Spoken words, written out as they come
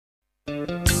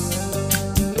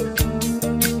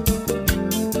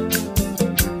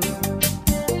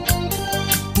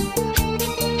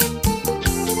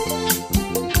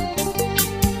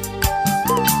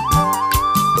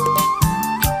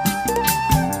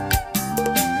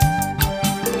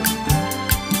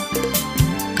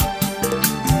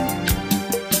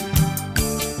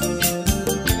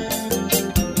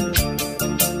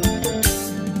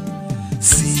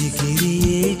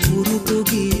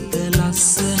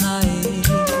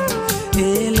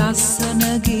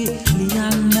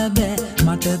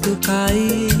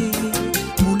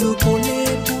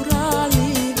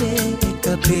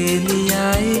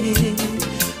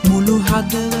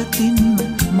හදවතින්ම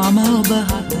මම ඔබ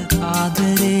හට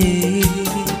ආදරේ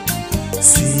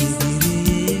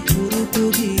සීගිරියේ කුරුටු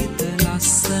ගීත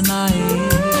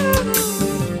ලස්සනයි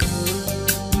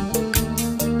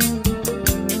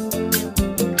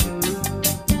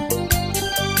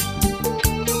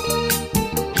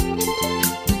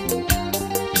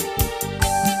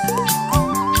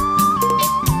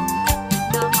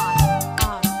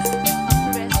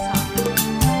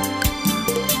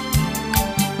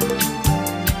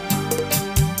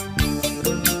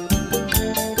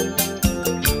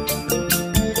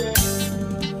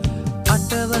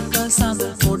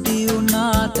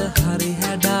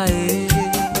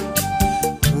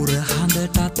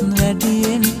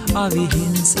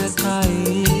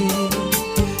අවිහිංසකයි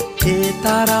ඒ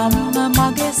තරම්ම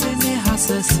මගේ සෙනෙහස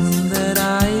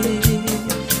සුන්දරයි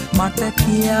මට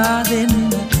කියා දෙන්න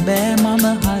බෑ මම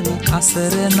හරි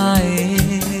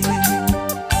අසරණයි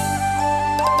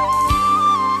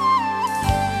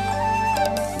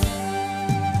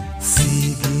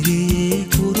සීගිරියේ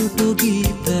කුරුටු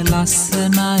ගීත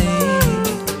ලස්සනයි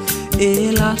ඒ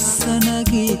ලස්සන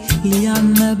ගී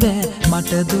ලියන්න බෑ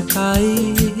මට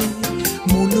දුකයි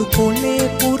මුළු කොලේ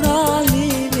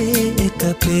පුරාලේවේ එක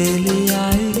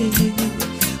පෙළියයි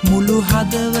මුළු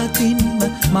හදවතින්ම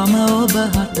මම ඔබ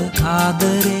හට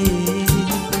ආදරේ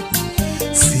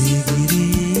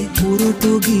සීගිරියේ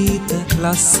කුරුටු ගීත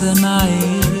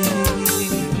ලස්සනයි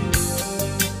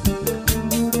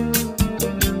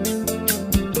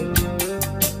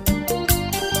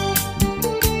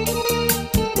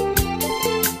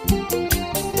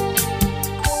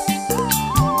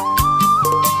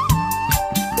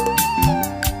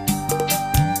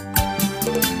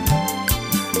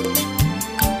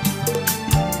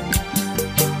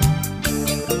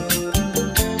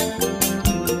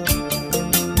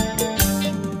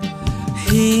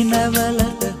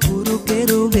හීනවලට කුරු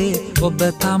කෙරුවේ ඔබ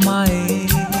තමයි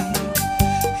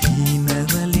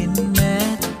හීනවලින්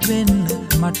මෑත් වෙන්න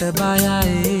මට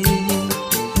බයයි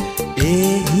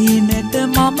ඒ හීනෙට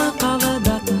මම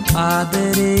කවදත්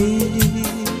ආදරේ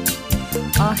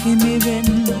අහිමි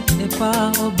වෙන්න එපා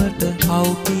ඔබට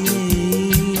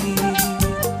අවුපියේ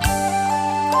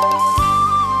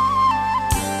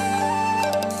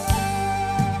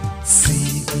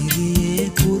සීගිරියේ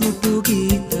කුරුටු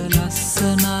ගීත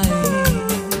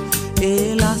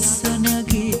ඒ ලස්සන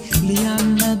ගී ලියන්න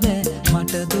බෑ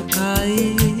මට දුකයි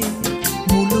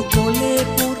මුළු කොලේ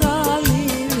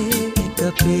පුරාලේවේ එක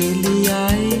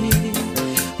පෙළියයි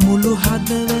මුළු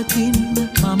හදවතින්ම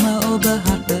මම ඔබ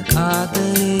හට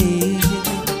ආදරේ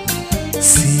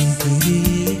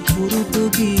සීගිරියේ කුරුටු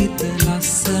ගීත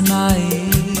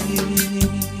ලස්සනයි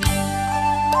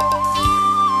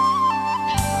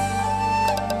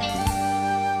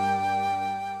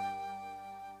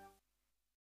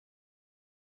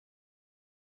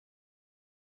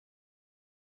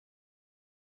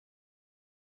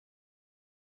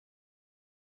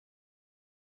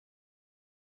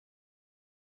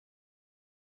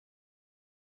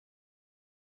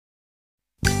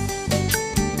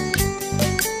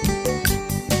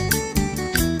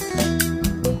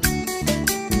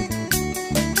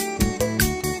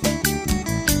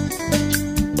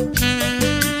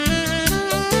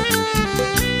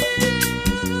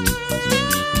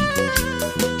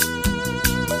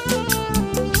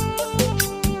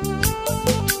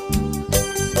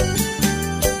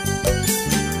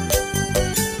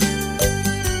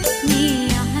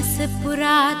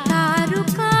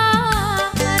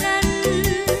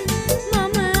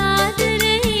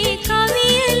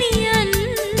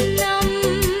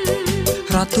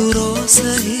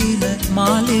රතුරෝසහින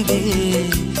මාලිගේ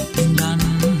ඉඳන්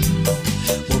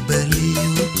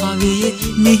ඔබලියු කවියේ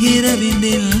මිහිර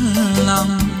විඳින්නම්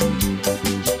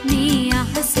මේ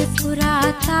අහස පුරා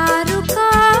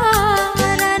තාරුකාරන්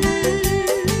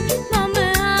මම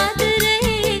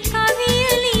ආදරේ කවිය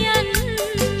ලියන්නම්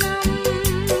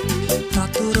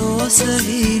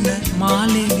රතුරෝසහින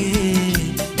මාලිගේ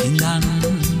ඉඳන්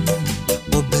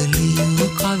ඔබලියු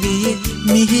කවියේ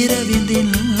මිහිර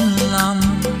විඳින්නම්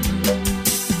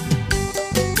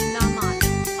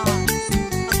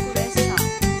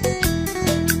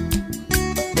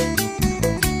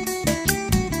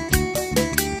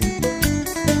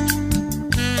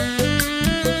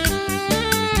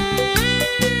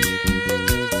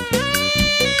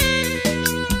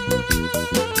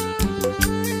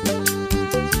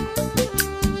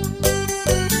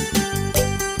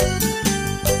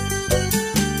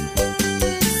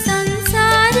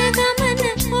සංසාර ගමන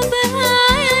ඔබ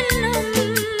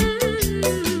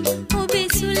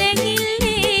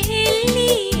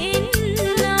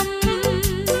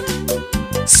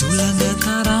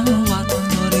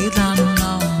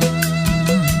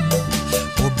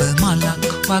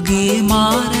වගේ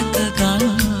මාරක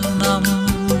ගන්නම්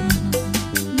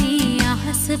මේ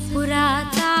අහස පුරා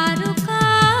තාරුකාරන්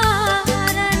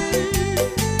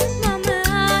මම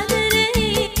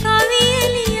ආදරේ කවිය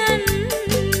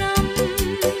ලියන්නම්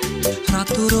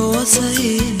රතු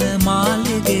රෝසයින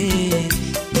මාළිගේ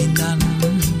ඉඳන්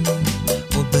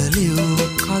ඔබ ලියූ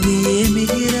කවියේ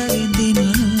මිහිර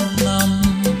විඳින්නම්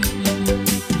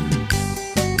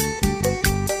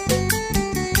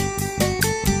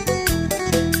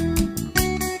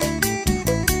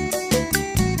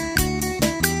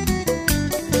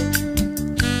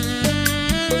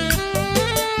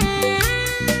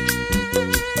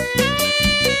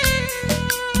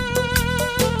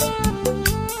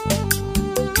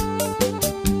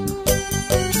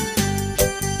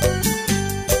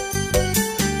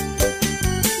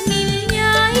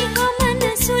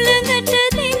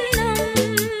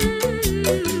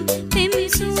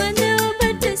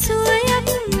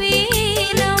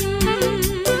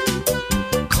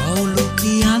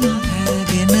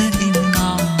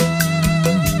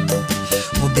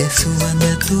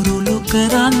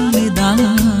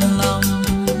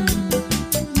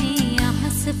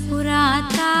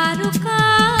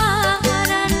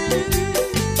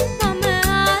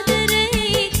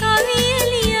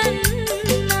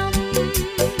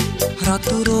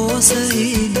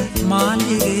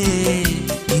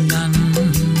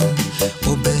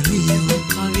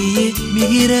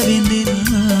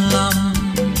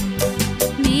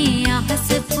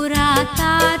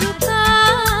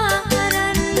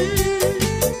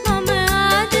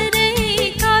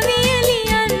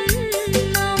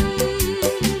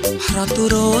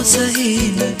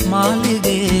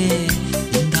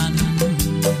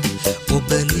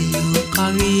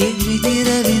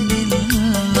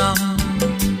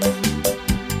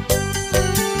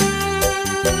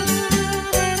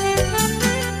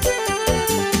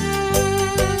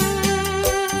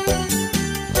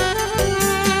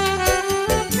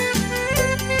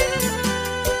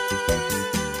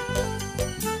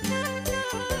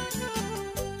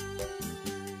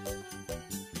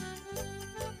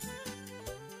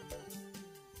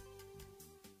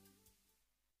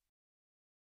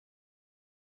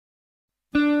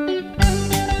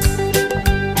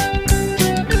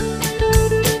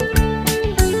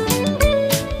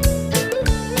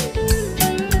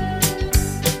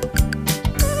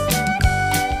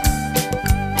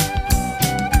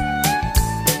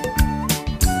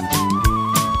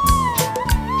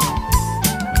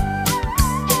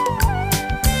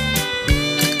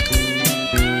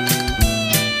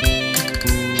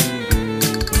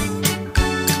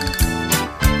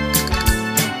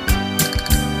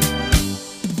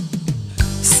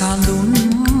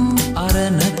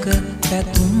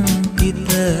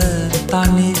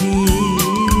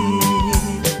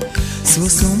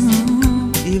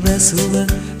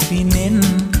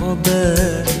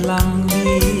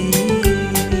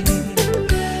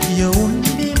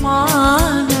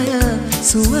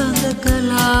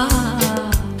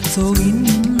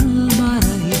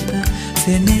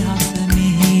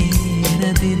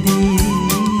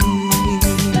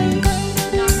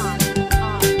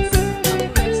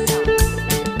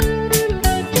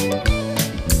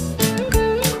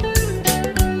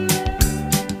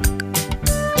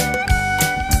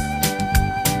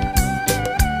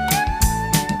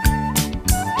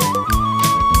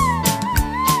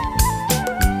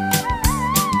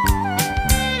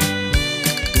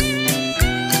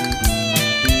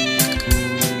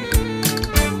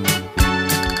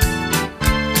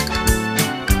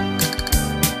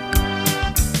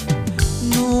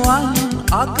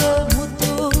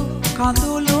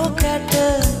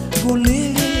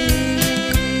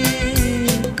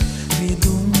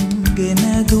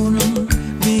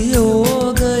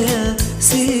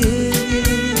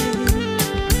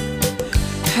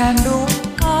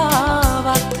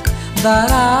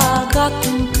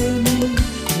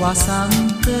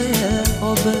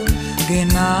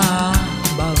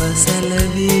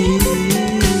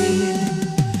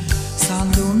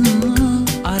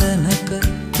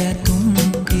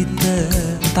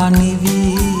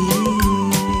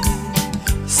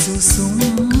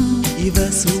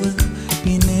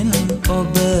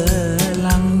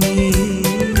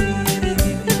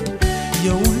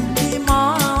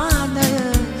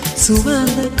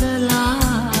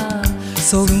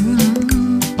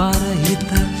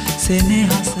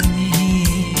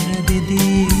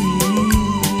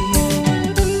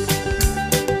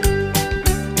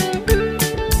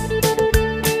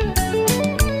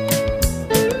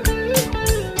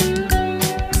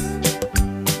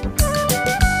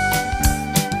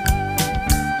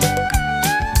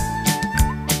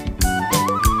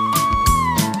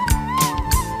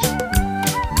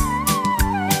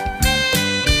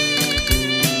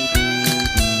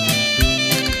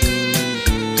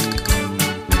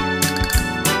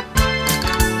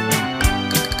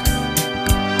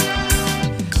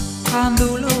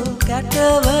කඳුළු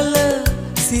ගැටවල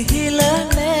සිහිල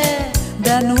නෑ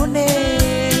දැනුනේ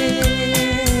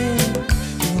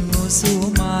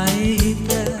උණුසුමයි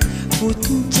හිත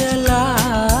පුච්චලා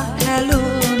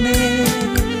හැලුනේ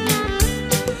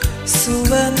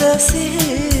සුවඳ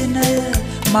සිහිනය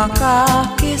මකා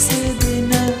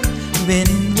කිසිදින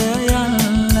වෙන්ව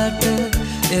යන්නට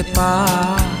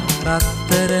එපා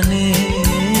රත්තරනේ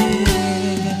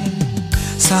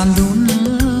සඳුන්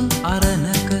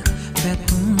අරණක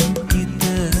පැතුම් හිත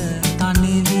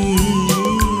තනිවී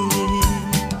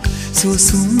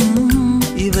සුසුම්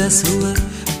ඉවසුව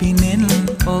පිනෙන්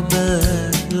ඔබ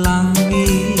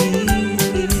ලංවී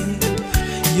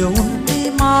යොවුන්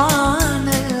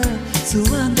විමානය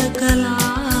සුවඳ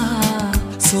කලා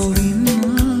සොවින්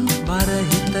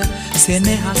බරහිත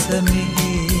සෙනෙහස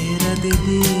මිහිර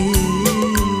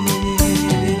දෙදී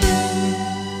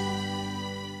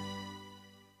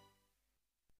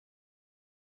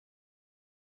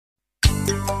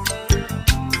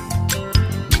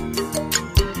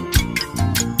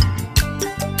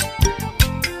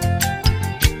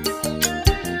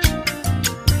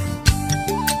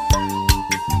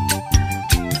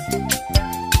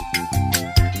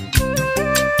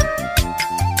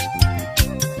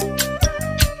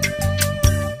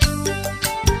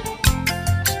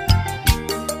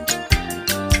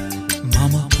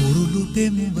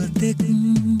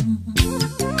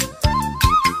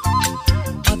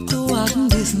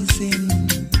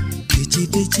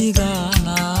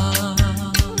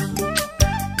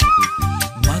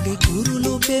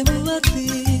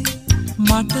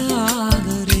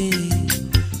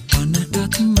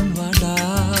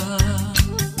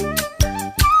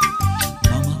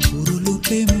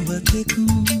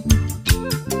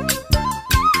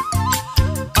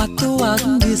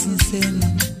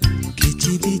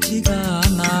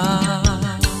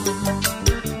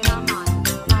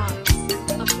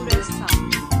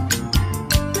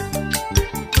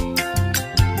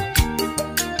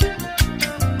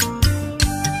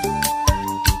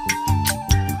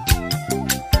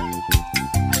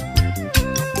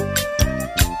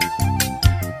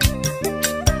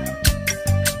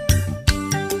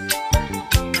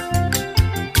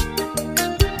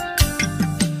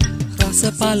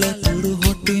පලතුරු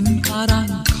හොටින් අරන්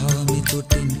කවමි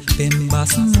තුටින්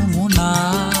පෙම්බස්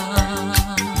මුමුණා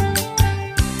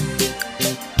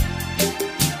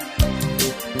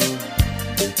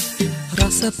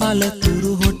රස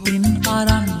පලතුරු හොටින්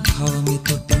අරන් කවමි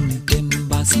තුටින්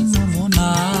පෙම්බස්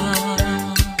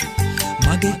මුමුණා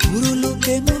මගේ කුරුළු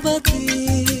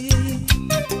පෙම්වතේ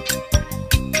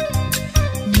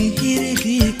මිහිරි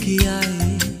ගී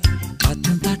කියයි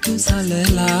අත්තටු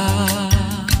සලලා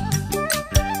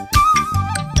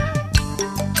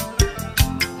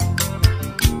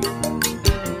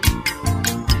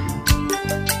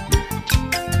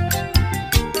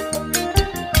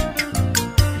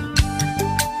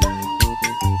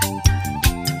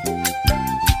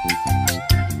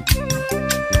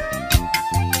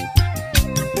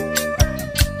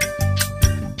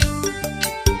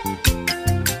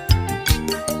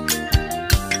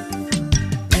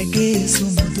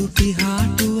සුමුදු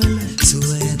පිහාටුවල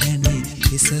සුවය දැනේ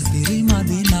හිස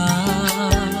පිරිමදිනා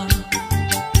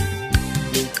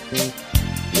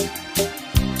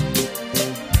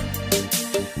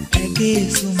ඇගේ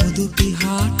සුමුදු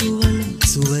පිහාටුවල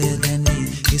සුවය දැනේ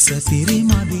හිස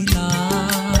පිරිමදිනා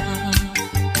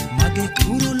මගේ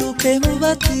කුරුළු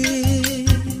පෙම්වතේ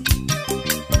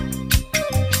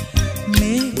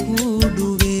මේ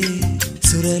කුඩුවේ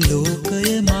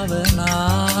සුරලෝකය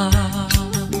මවනා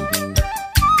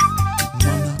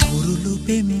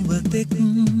පෙම්වතෙක්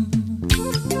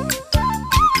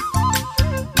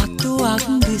අතුවක්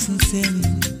දිස්සෙන්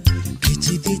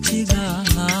පිචි පිචි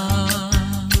ගානා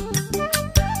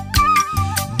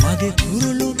මගේ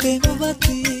කුරුළු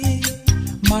පෙම්වතේ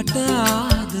මට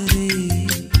ආදරේ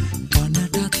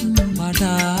පනටත්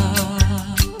වඩා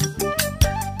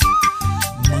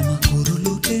මම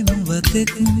කුරුළු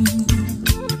පෙම්වතෙක්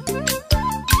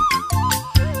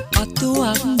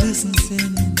අතුවක්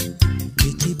දිස්සෙන්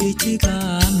Bichi bichi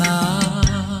gana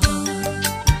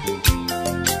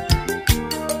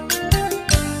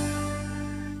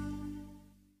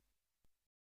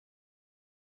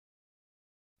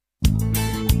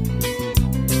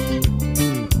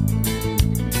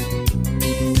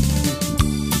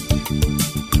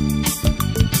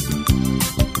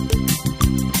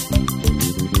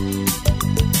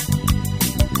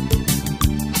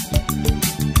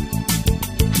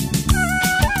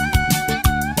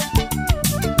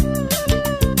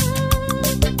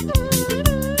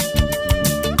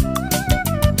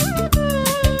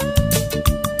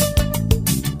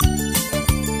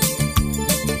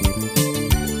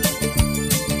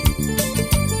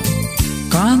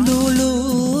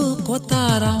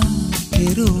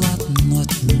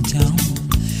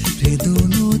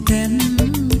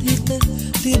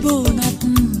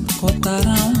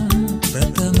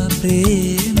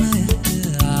ප්‍රේමයට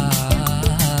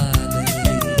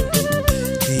ආදරේ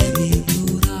දෙවි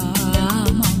තුරා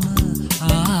මම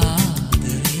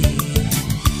ආදරේ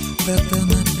ප්‍රථම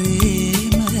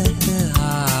ප්‍රේමයට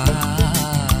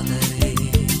ආදරේ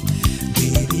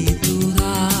දෙවි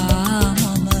තුරා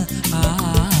මම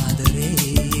ආදරේ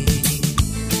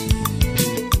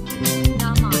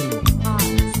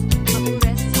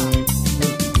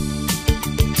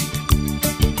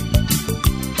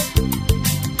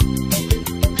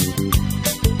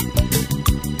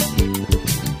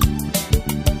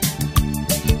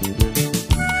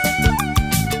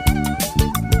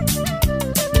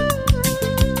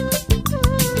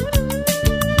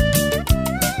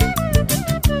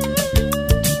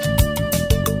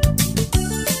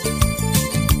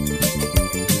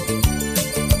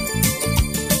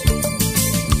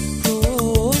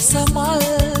සමල්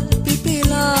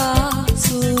පිපිලා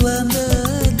සුවඳ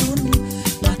දුන්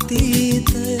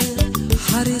අතීතය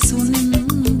හරි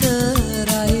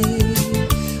සුන්දරයි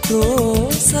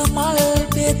රෝසමල්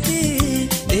පෙති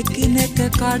එකිනෙක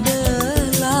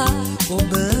කඩලා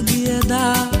ඔබ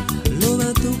ගියදා ලොව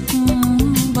දුක්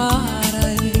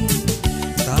බාරයි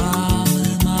තාම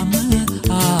මම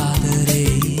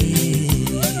ආදරේ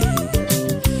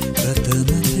ප්‍රථම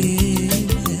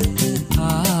ප්‍රේමයට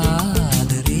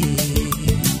ආදරේ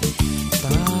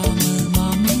තාම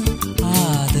මම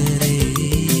ආදරේ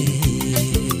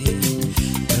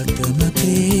ප්‍රථම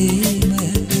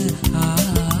ප්‍රේමයට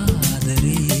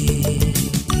ආදරේ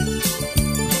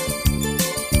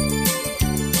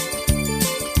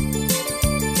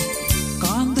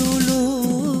කාඳුළු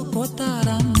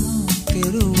කොතරම්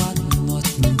කෙරුවත්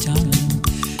මොත්චන්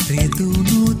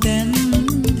රිදුණු තැන්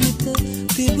විත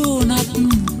තිබුණත්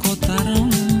කොතරම්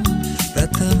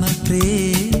ප්‍රථම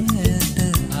ප්‍රේමයට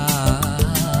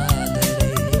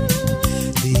ආදරේ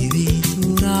දිවි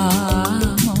තුරා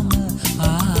මම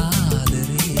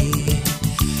ආදරේ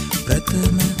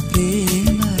ප්‍රථම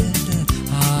ප්‍රේමයට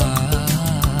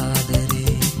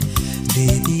ආදරේ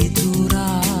දිවි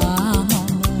තුරා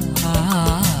මම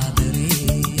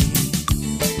ආදරේ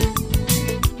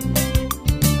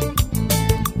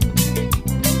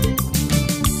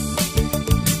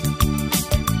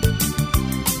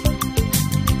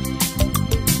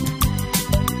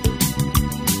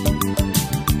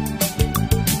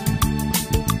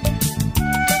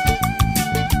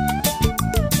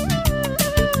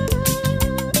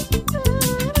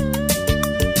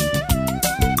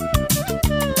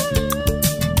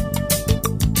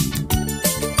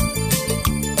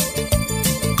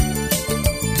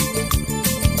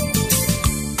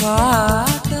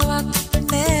කාටවත්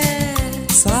නෑ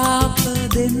සාප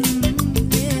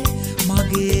දෙන්නේ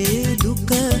මගේ දුක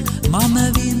මම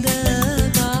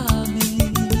විඳගාමි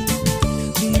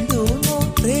විඳුණු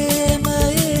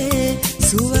ප්‍රේමයේ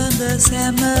සුවඳ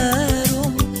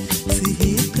සැමරුම්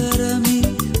සිහි කරමි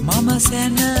මම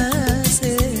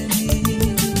සැනසෙමි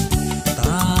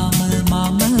තාම මම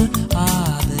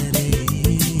ආදරේ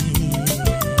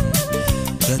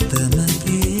ප්‍රථම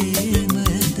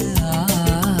ප්‍රේමයට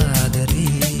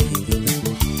ආදරේ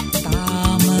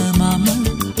තාම මම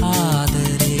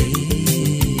ආදරේ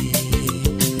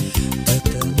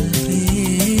ප්‍රථම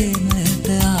ප්‍රේමයට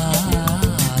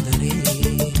ආදරේ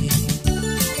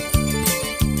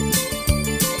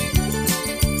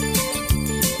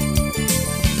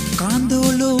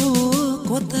කාඳුළු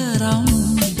කොතරම්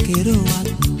කෙරුවත්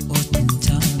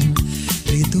ඔච්චම්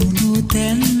රිදුණු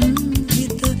තැන්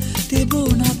විත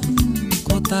තිබුණත්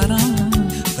කොතරම්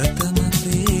ප්‍රථම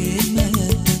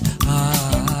ප්‍රේමයට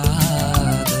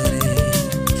ආදරේ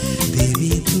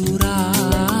දෙවි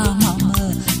තුරා මම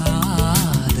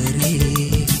ආදරේ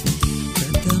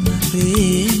ප්‍රථම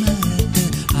ප්‍රේමයට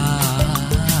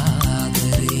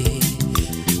ආදරේ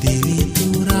දෙවි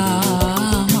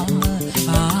තුරා මම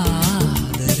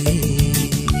ආදරේ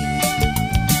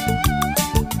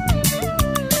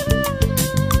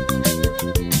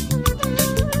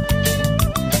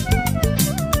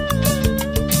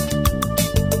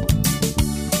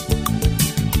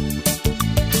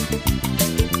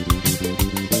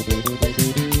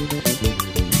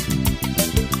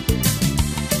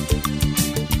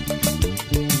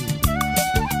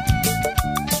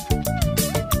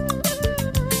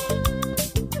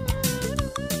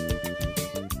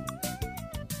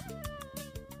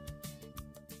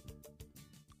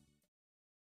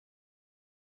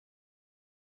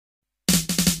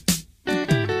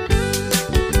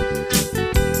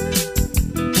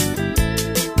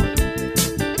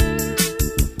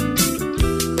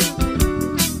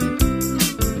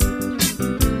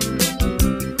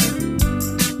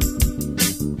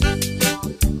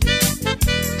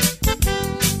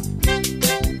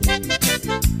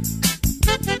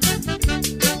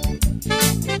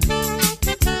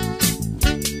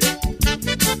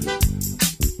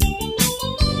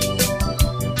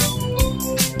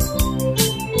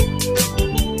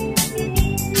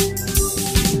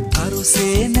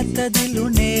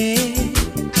දිලුනේ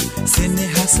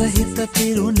සෙනෙහස හිත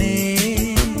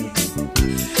පිරුනේ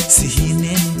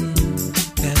සිහිනෙන්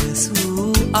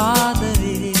පැවසූ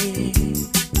ආදරේ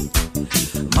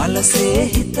මලසේ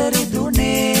හිත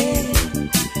රිදුනේ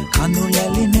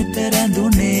කඳුලැලි නෙත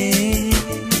රැඳුනේ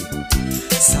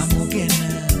සමුගෙන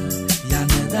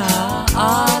යනදා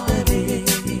ආදරේ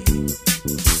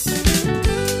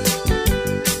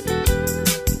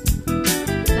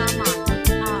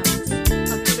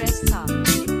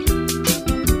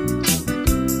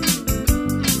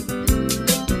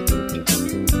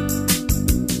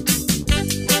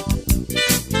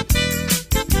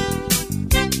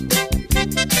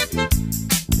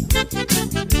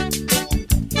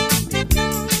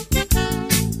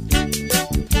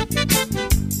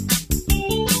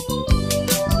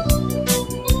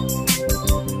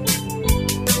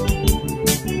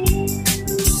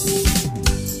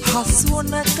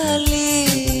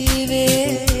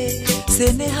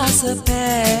සෙනෙහස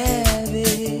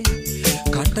පෑවේ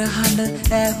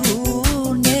කටහඬ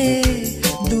ඇහුනේ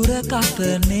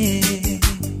දුරකථනේ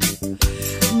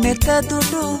නෙත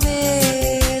දුටු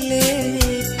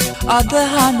වේලේ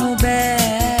අදහනු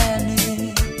බෑනේ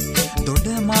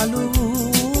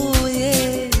දොඩමළුවේ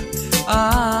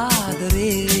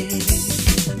ආදරේ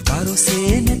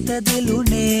කරුසේ නෙත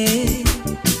දිලුනේ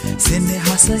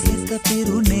සෙනෙහස හිත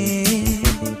පිරුනේ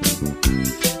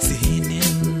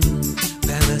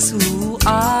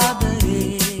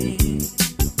ආදරේ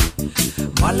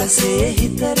මලසේ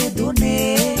හිත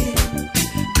රිදුනේ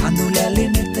කඳුලැලි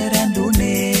නෙත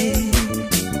රැඳුනේ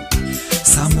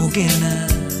සමුගෙන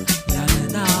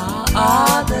යනදා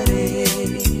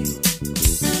ආදරේ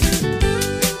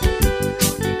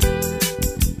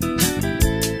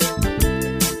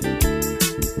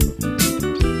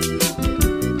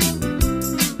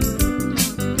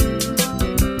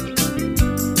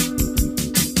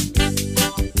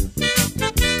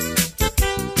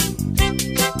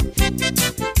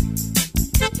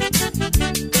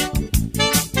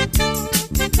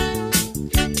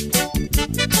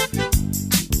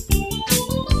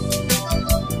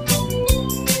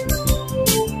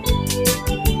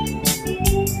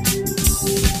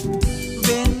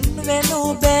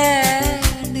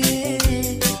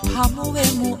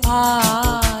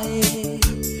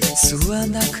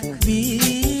සුවඳක්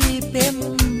දීපෙම්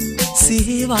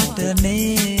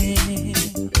සිහිවටනේ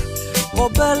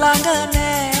ඔබ ළඟ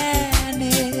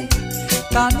නෑනේ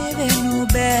තනි වෙනු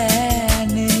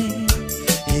බෑනේ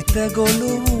හිත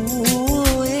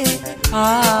ගොළුවේ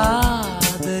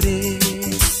ආදරේ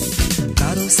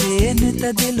කරුසේ නෙත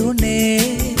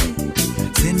දිලුනේ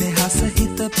සෙනෙහස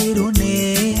හිත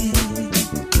පිරුනේ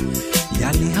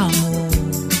යලි හමු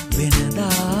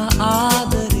වෙනදා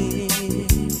ආදරේ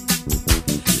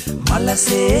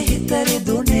මලසේ හිත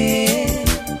රිදුනේ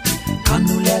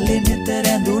කඳුලැලි නෙත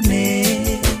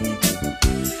රැඳුනේ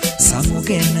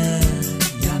සමුගෙන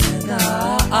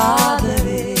යනදා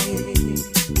ආදරේ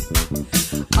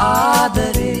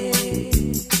ආදරේ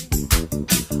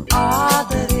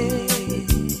ආදරේ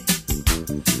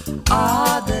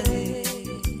ආදරේ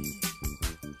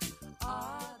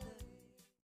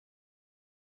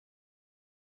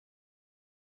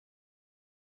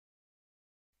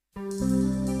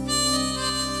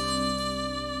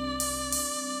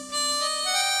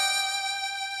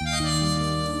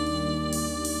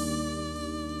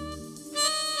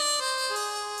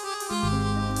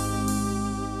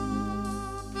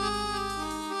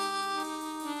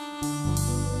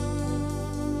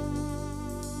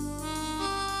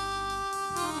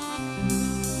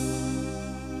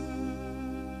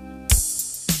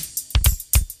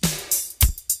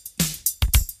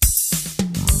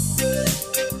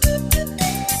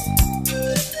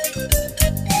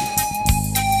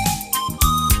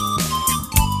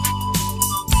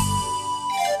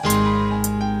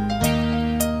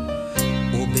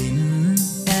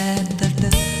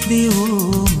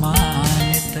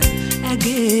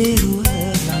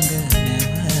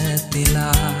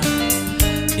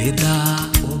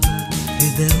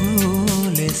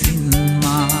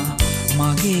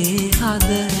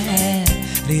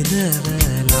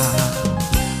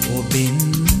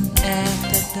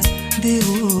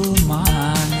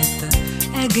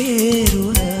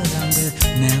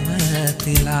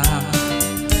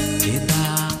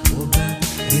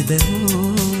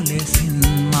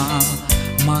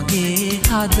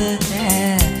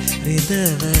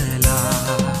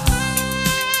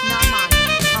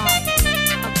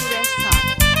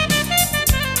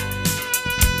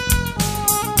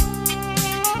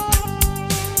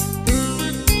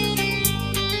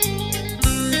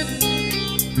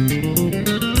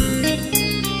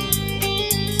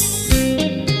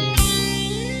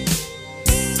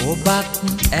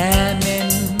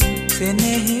ඈමෙන්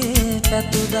සෙනෙහි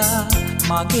පැතුදා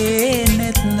මගේ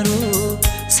නෙත්රු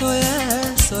සොය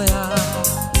සොයා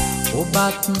ඔබත්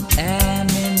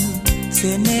ඈමෙන්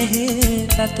සෙනෙහි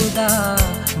පැතුදා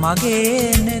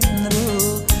මගේ නෙත්රු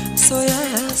සොය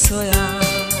සොයා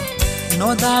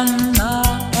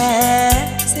නොදන්නා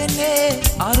සෙනේ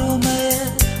අරුමය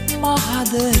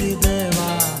මහද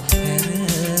රිදවා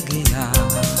හැරගියා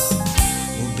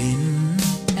ඔබෙන්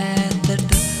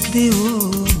ඈතට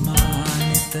දිවූ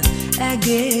මානෙත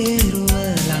ඇගේ රුව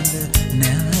ළඟ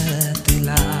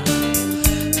නැවතිලා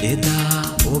එදා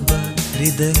ඔබ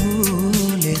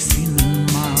රිදවූ ලෙසින්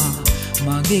මා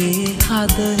මගේ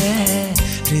හද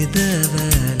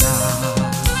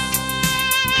රිදවලා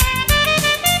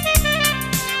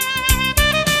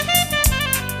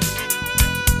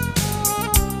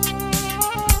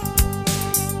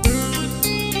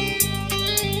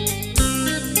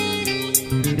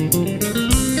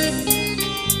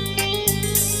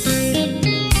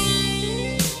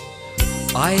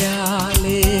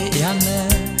අයාලේ යන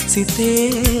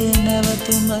සිතේ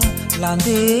නැවතුම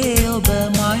ළඳේ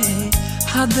ඔබමයි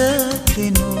හද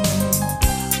දිනු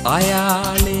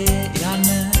අයාලේ යන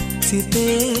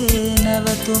සිතේ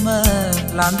නැවතුම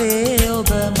ළඳේ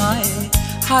ඔබමයි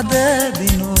හද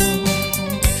දිනු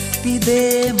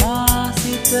පිදේ මා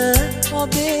සිත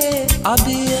ඔබේ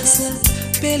අභියස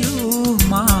පෙළූ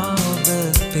මා ඔබ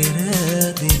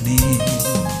පෙරදිනේ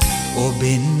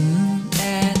ඔබෙන්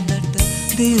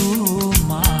දිවූ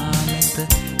මානෙත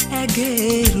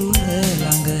ඇගේ රුව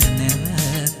ළඟ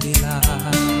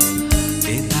නැවතිලා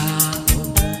එදා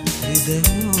ඔබ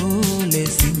රිදවූ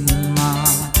ලෙසින් මා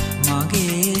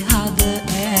මගේ හද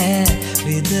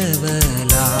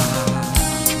රිදවලා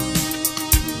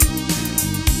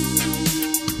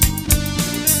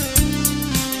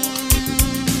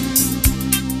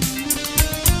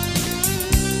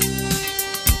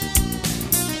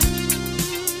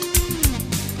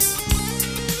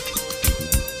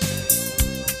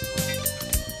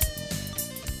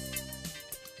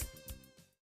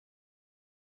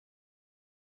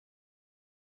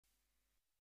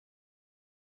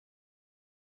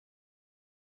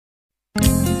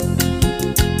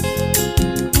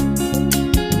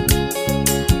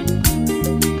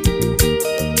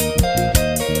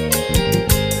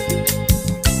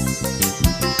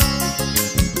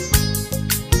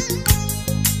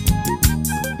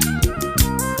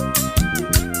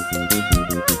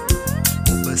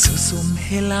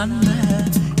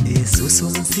ඒ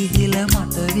සුසුම් සිහිල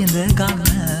මට විඳ ගන්න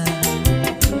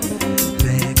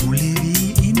රැගුලි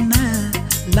වී ඉන්න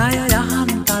ලය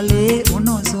යහන් තලේ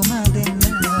උණුසුම දෙන්න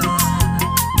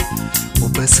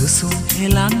ඔබ සුසුම්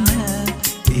හෙලන්න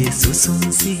ඒ සුසුම්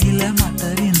සිහිල මට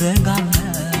විඳ ගන්න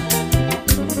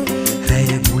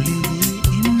රැගුලි වී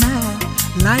ඉන්න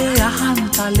ලය යහන්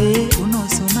තලේ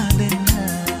උණුසුම දෙන්න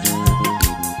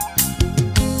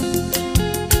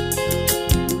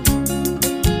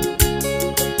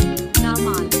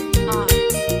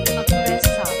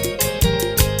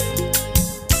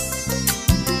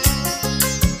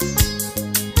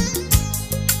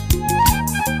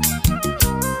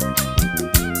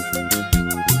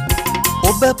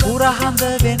ඔබ පුරහඳ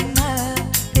වෙන්න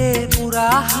ඒ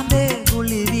පුරහඳේ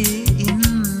ගුලිවී ඉන්න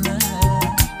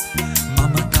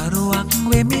මම තරුවක්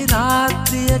වෙමි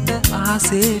රාත්‍රියට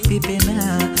අහසේ පිපෙන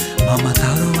මම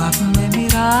තරුවක් වෙමි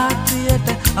රාත්‍රියට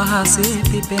අහසේ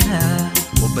පිපෙන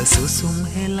ඔබ සුසුම්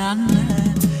හෙලන්න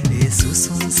ඒ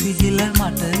සුසුම් සිහිල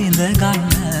මට විඳ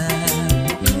ගන්න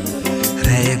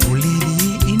රැය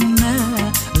ගුලිවී ඉන්න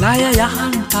ලය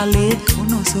යහන් තලේ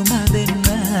උණුසුම දෙන්න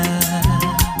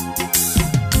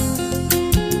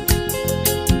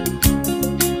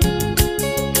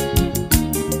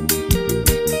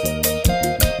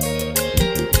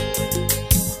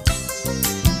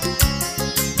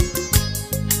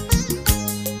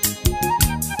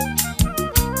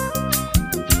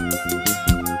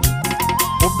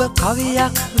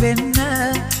කවියක් වෙන්න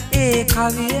ඒ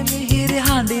කවිය මිහිරි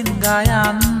හඬින්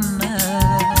ගයන්න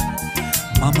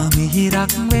මම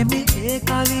මිහිරක් වෙමි ඒ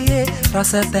කවියේ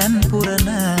රස තැන් පුරන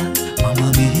මම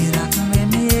මිහිරක්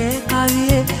වෙමි ඒ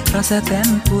කවියේ රස තැන්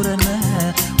පුරන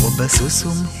ඔබ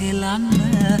සුසුම් හෙලන්න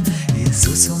ඒ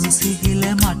සුසුම් සිහිල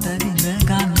මට විඳ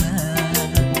ගන්න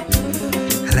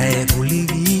රැය ගුලි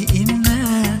වී ඉන්න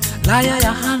ලය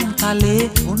යහන් තලේ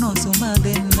උණුසුම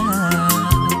දෙන්න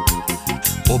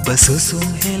ඔබ සුසුම්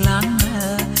හෙලන්න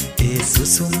ඒ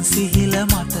සුසුම් සිහිල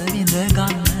මට විඳ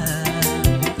ගන්න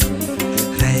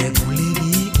රැය ගුලි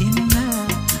වී ඉන්න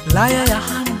ලය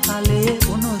යහන් තලේ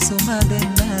උණුසුම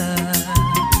දෙන්න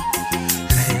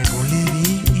රැය ගුලි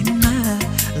වී ඉන්න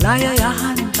ලය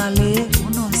යහන් තලේ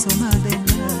උණුසුම දෙන්න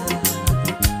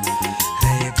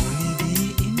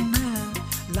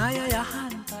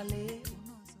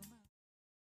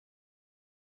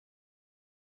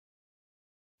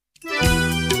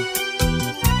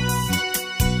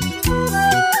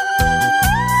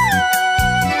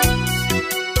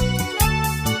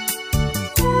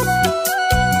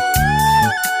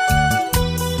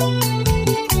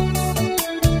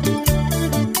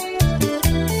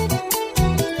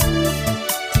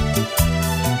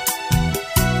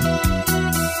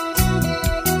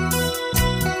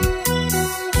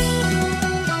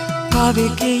කවි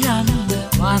කියන්න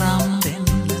වරම් දෙන්න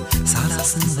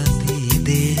සරස්වති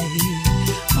දේවි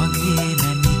මගේ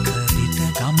මැණික විට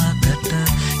ගමකට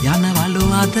යනවලු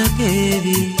අද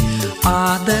පේවි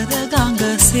ආදර ගඟ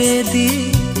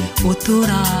සේදී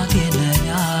උතුරාගෙන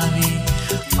යාවේ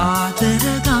ආදර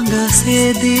ගඟ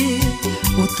සේදී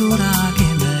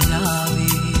උතුරාගෙන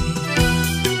යාවේ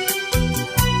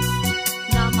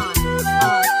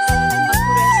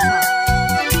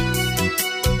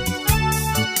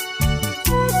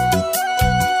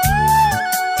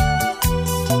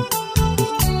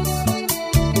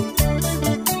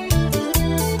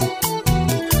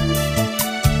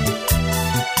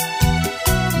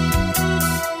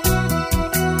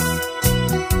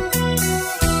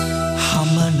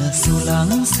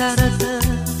සරට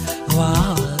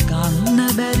වාව ගන්න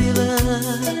බැරිව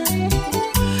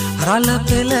රළ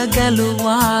පෙළ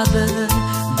ගැලුවාද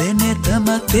දෙනෙතම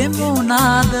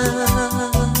තෙමුණාද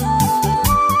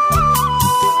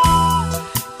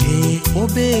ඒ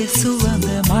ඔබේ සුවඳ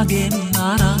මගෙන්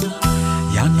අරන්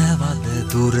යනවද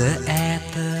දුර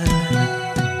ඈත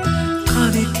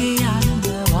කවි කියන්න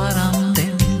වරම්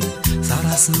දෙන්න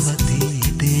සරස්වති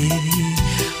දේවි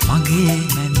මගේ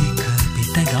මැණික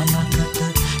පිට ගමකට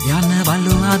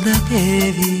යනවලු අද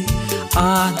පේවි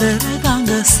ආදර ගඟ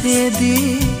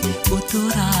සේදී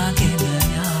උතුරාගෙන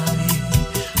යාවේ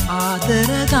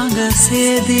ආදර ගඟ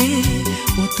සේදී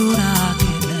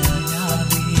උතුරාගෙන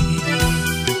යාවේ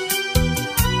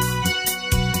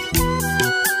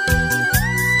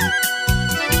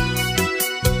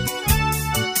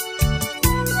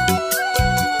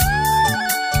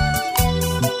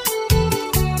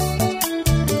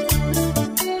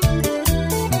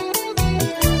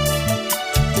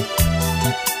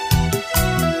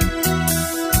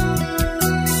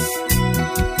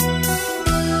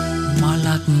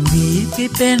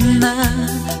පිපෙන්න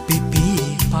පිපි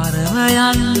පරව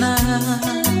යන්න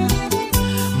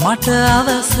මට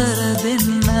අවසර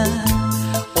දෙන්න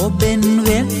ඔබෙන්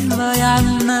වෙන්ව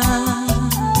යන්න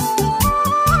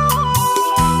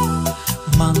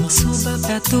මං සුබ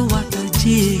පැතුවට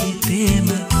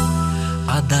ජීවිතේම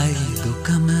අදයි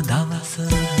දුකම දවස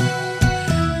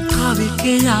කවි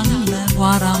කියන්න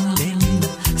වරම් දෙන්න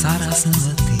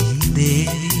සරස්වති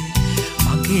දේවි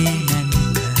මගේ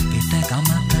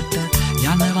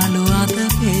යනවලු අද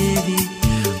පේවි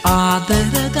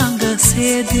ආදර ගඟ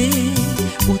සේදී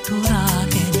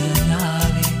උතුරාගෙන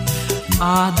යාවේ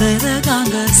ආදර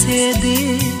ගඟ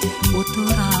සේදී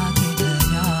උතුරාගෙන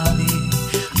යාවේ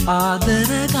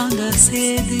ආදර ගඟ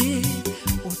සේදී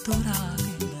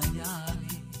උතුරාගෙන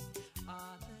යාවේ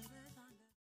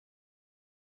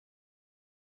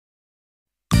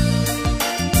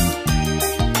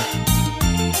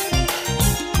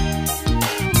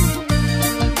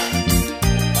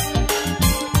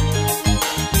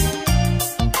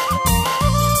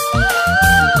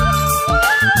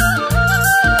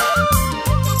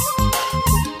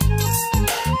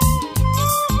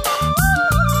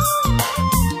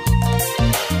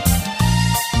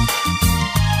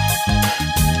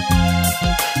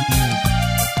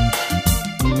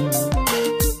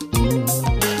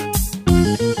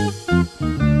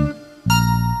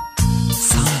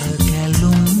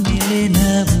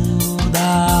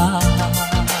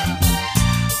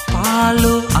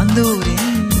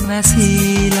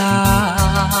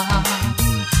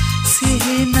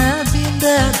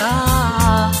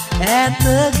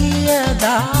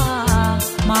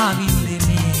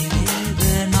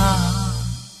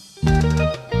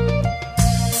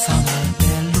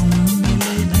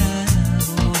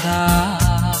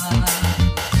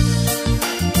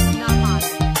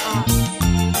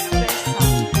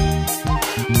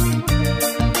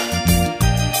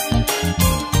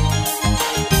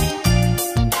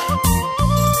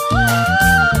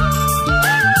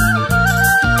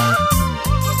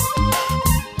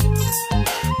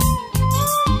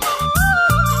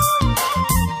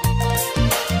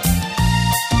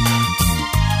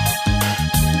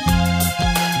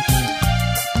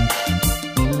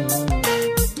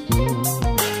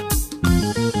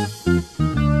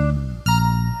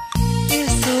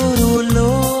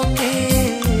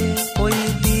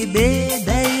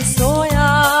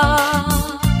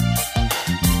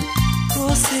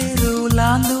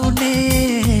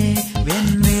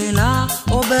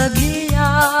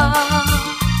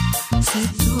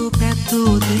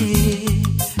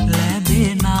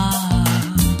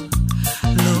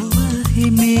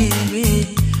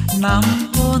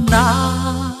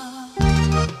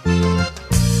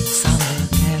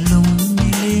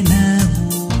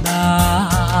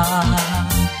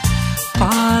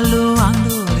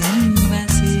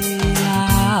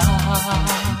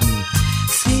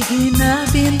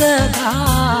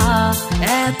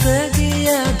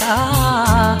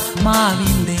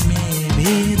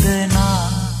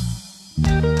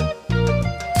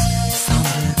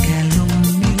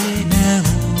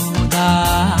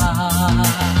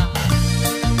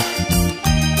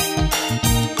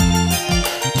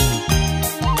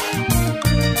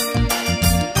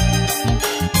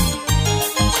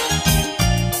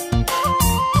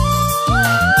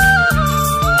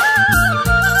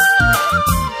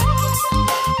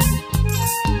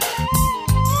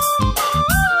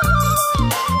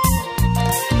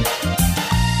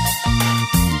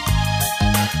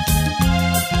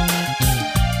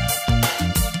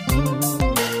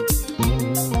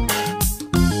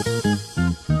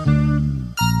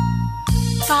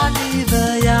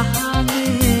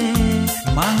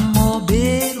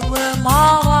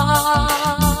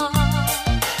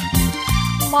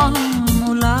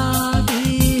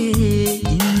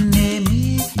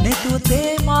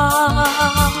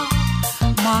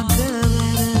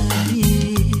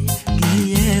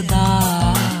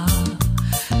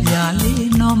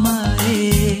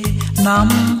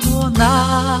නම්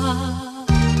හොඳා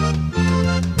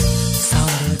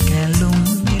සවර කැලුම්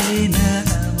මිලින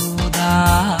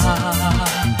උදා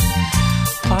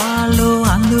පාළු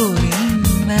අඳුරින්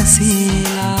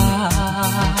මැසිලා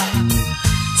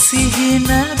සිහින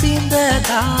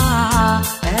බිඳදා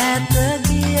ඈත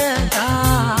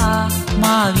ගියදා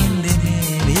මා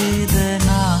වින්දනේ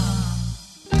වේදනා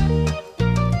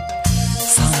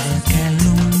සවර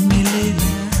කැලුම් මිලින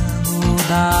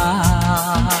උදා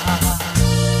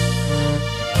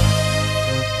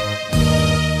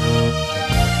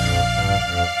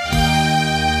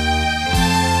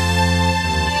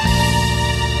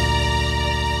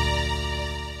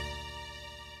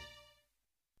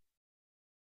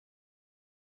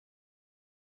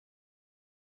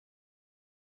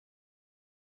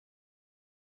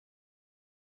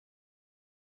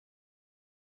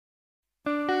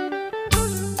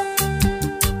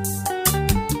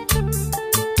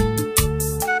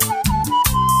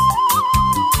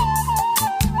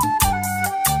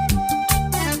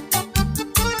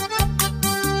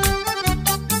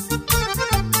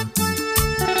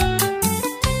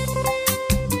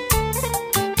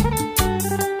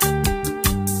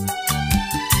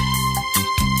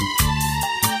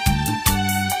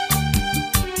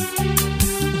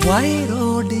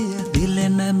වෛරෝඩිය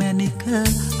දිලෙන මැණික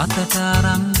අතට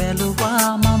අරන් බැලුවා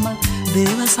මම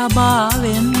දේව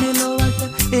සභාවෙන් මෙලොවට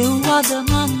එව්වද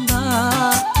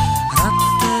මන්දා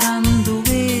රත්තරන්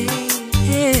දුවේ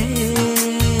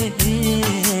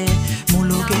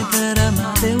මුළු ගෙදරම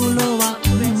දෙව්ලොවක්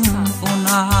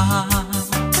වුණා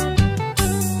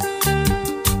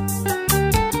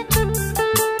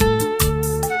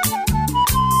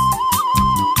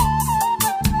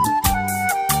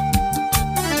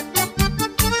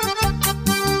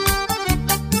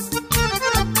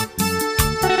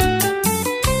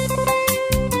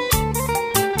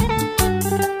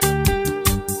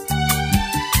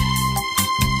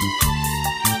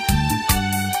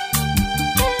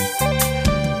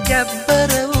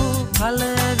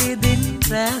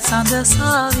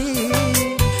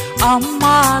සඳසාවී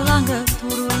අම්මා ළඟ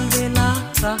තුරුල් වෙලා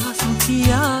රහසු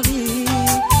කියාවී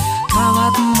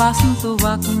තවත්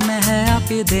වස්තුවක් නැහැ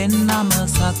අපි දෙන්නම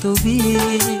සතු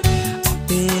වී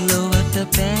අපේ ලොවට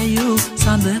පෑයූ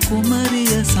සඳ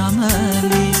කුමරිය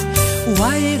සමලි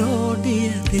වෛරෝඩිය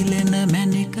දිලෙන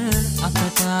මැණික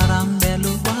අතට අරන්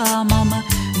බැලුවා මම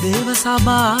දේව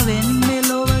සභාවෙන්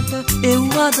මෙලොවට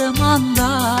එව්වද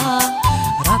මන්දා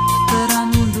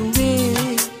රත්තරන්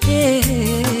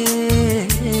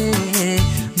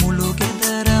මුළු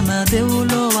ගෙදරම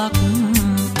දෙව්ලොවක්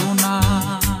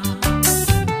වුණා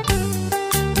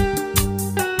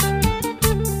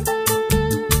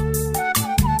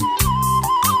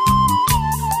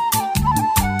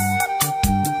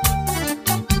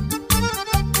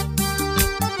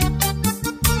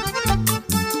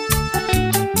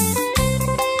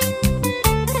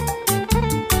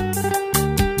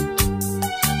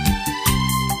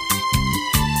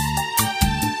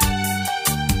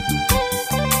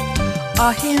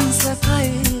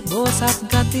අහිංසකයි බෝසත්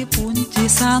ගති පුංචි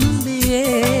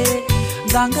සන්දියේ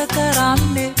දඟ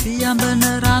කරන්නේ පියඹන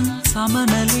රන්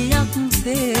සමනලියක්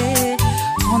සේ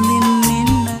හොඳින්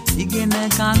ඉන්න ඉගෙන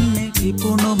ගන්නේ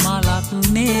පිපුණු මලක්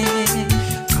නේ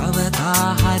කවදා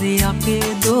හරි අපේ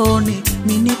දෝනි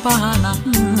මිනි පහනක්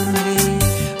වේ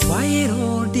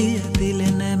වෛරෝඩිය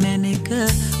දිලෙන මැණික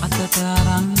අතට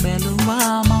අරන්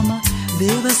බැලුවා මම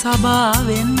දේව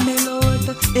සභාවෙන් මෙලොවට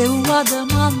එව්වද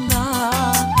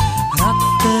මන්දා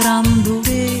රත්තරන්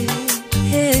දුවේ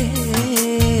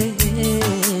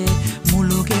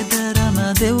මුළු ගෙදරම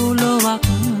දෙව්ලොවක්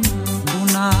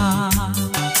වුණා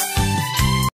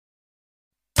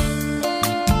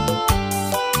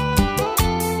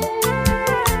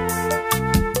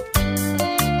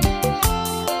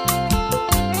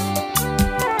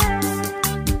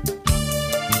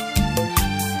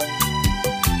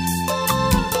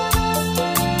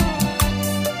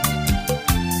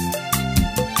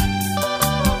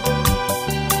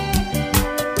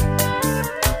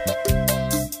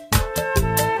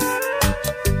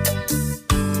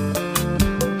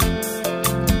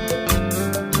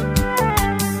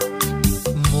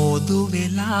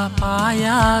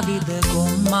පායාවිද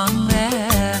ගොම්මන්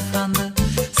රැහඳ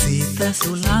සීත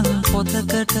සුළං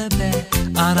පොතකට බෑ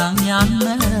අරන්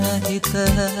යන්න හිත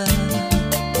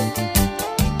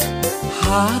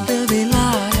හාද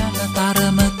වෙලා යන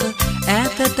තරමක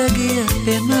ඈතට ගිය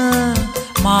පෙම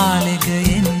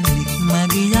මාළිගයෙන් නික්ම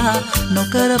ගියා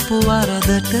නොකරපු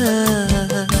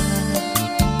වරදට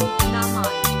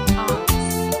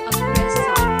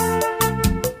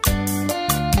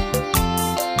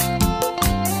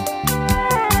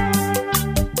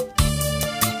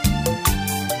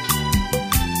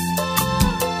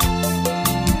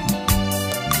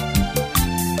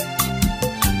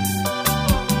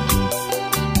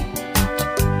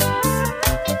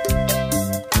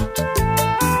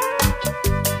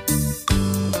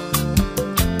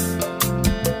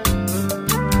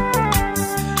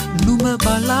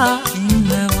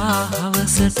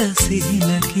මනසට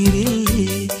සිහින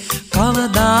කිරිල්ලි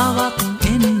කවදාවත්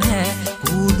එන්නේ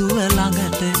ඌඩුව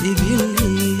ළඟට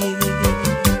ඉවිල්ලි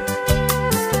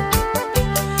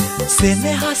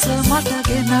සෙනෙහස මට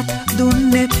ගෙනත්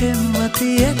දුන්නේ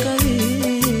පෙම්වතියකයි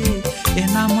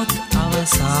එනමුත්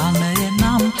අවසානය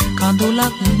නම්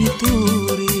කඳුලක්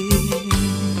මිතුරි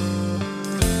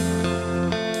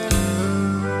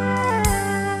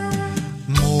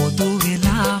මෝදු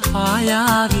වෙලා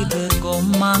පායාවිද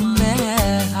ගොම්මන්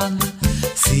වැහඳ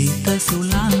සීත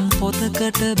සුලන්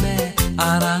පොතකට බෑ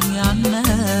අරන් යන්න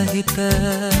හිත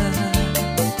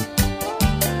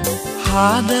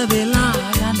හාද වෙලා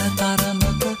යන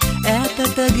තරමක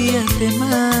ඈතට ගිය තෙම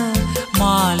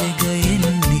මාලිගයෙන්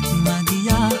නික්ම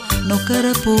ගියා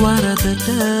නොකරපු වරදට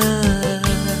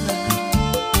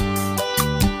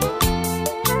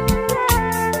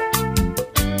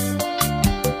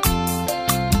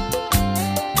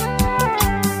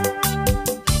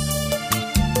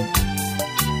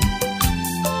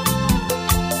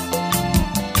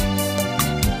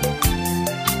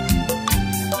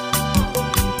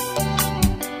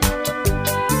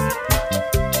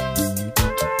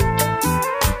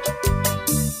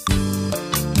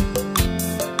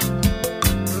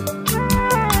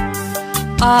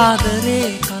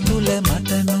ආදරේ කඳුල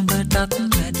මට නුඹටත්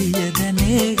වැඩිය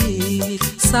දැනේවි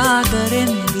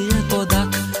සාගරෙන් දිය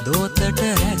පොදක් දෝතට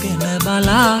රැගෙන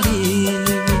බලාවි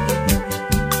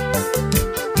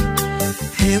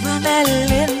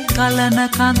හෙවණැල්ලෙන් කලන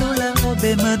කඳුල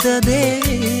ඔබෙමද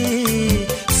දේවි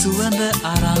සුවඳ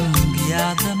අරන්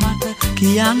ගියාද මට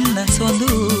කියන්න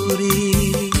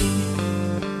සොඳුරි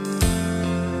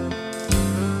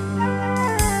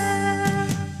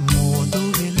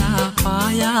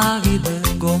පායාවිද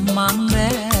ගොම්මන්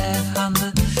වැහඳ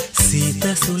සීත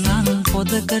සුලන්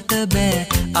පොදකට බෑ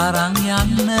අරන්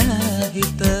යන්න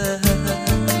හිත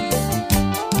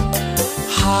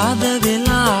හාද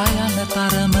වෙලා යන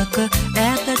තරමක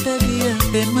ඈතට ගිය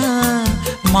පෙම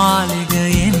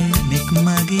මාලිගයෙන්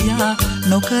නික්ම ගියා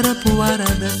නොකරපු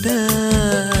වරදට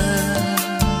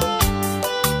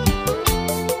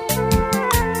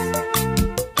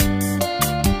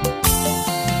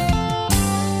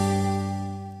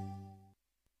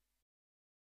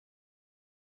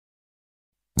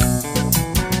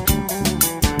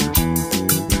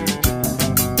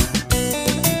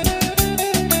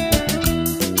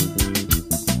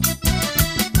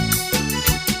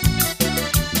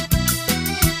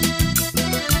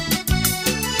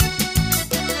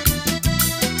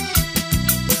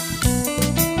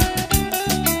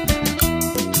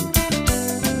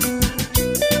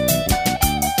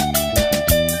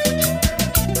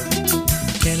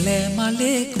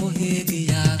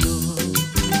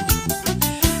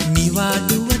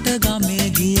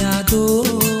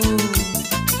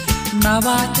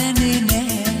නවාතැනේ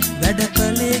නෑ වැඩ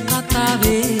කළේ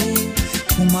කතාවේ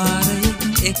කුමාරයෙක්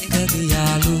එක්ක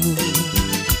ගියාලු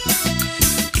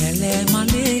කැලෑ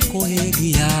මලේ කොහේ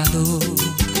ගියාදෝ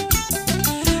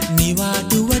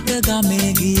නිවාඩුවට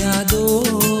ගමේ ගියාදෝ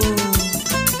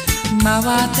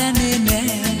නවාතැනේ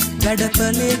නෑ වැඩ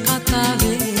කළේ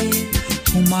කතාවේ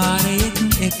කුමාරයෙක්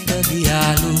එක්ක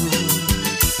ගියාලු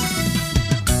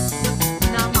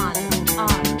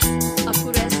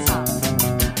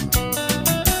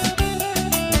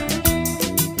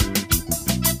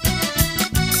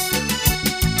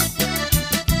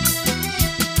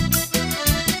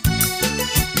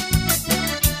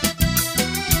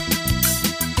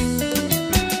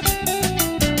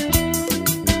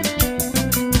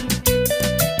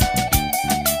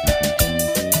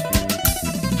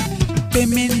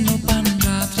පෙමෙන් උපන්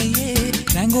රාත්‍රියේ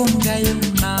රැඟුම් ගැයුම්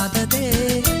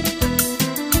නාදදේ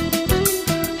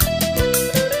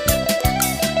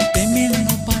පෙමෙන්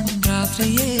උපන්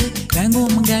රාත්‍රියේ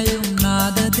රැඟුම් ගැයුම්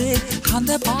නාදදේ හඳ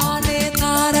පානේ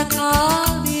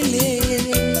තාරකාවිලේ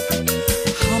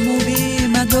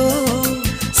හමුවීමදෝ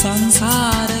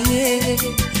සංසාරයේ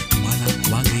මලක්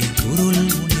වගේ තුරුල්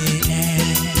වුණේ ඈ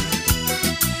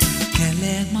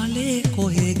කැලෑ මලේ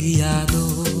කොහේ ගියාදෝ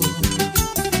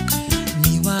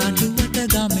නිවාඩුවට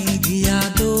ගමේ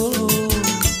ගියාදෝ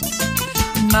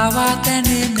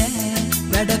නවාතැනේ නෑ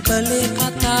වැඩ කළේ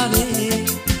කතාවේ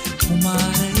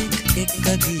කුමාරයෙක් එක්ක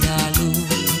ගියාලු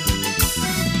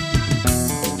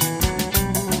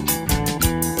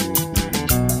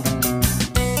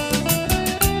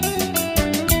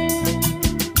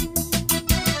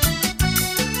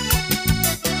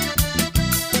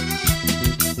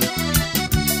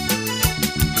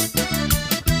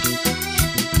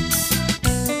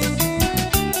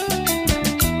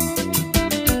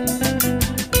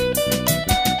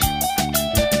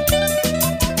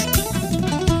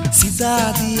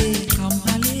සිතාදියේ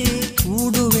කම්හලේ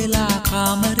ඌඩු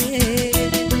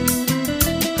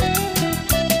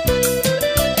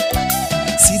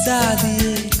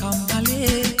සිදාදියේ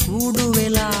කම්හලේ කුඩු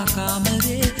වෙලා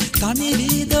කාමරේ තනි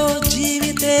වීදෝ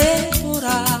ජීවිතේ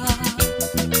පුරා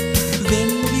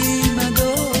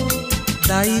වෙන්වීමදෝ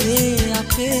දෛවේ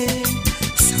අපේ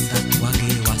සඳක්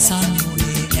වගේ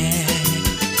වසන්නුනේ ඈ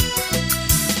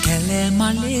කැලේ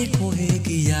මලේ කොහෙ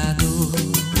ගියාදෝ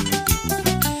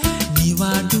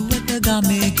නිවාඩුවට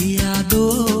ගමේ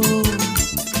ගියාදෝ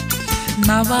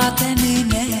නවාතැනේ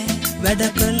නෑ වැඩ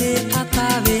කළේ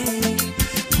කතාවේ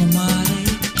කුමාරේ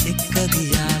එක්ක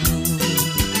ගියාලු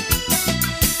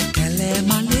කැලේ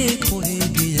මලේ කොහෙ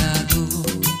ගියාදු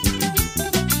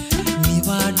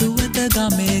නිවාඩුවට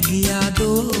ගමේ ගියාදු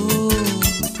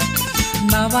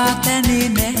නවාතැනේ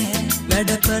නෑ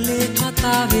වැඩ කළේ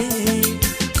කතාවේ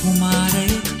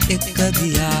කුමාරේ එක්ක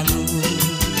ගියාලු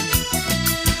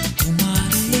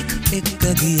කුමාරේ එක්ක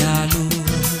ගියාලු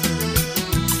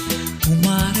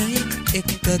කුමාරේ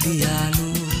එක්ක ගියාලු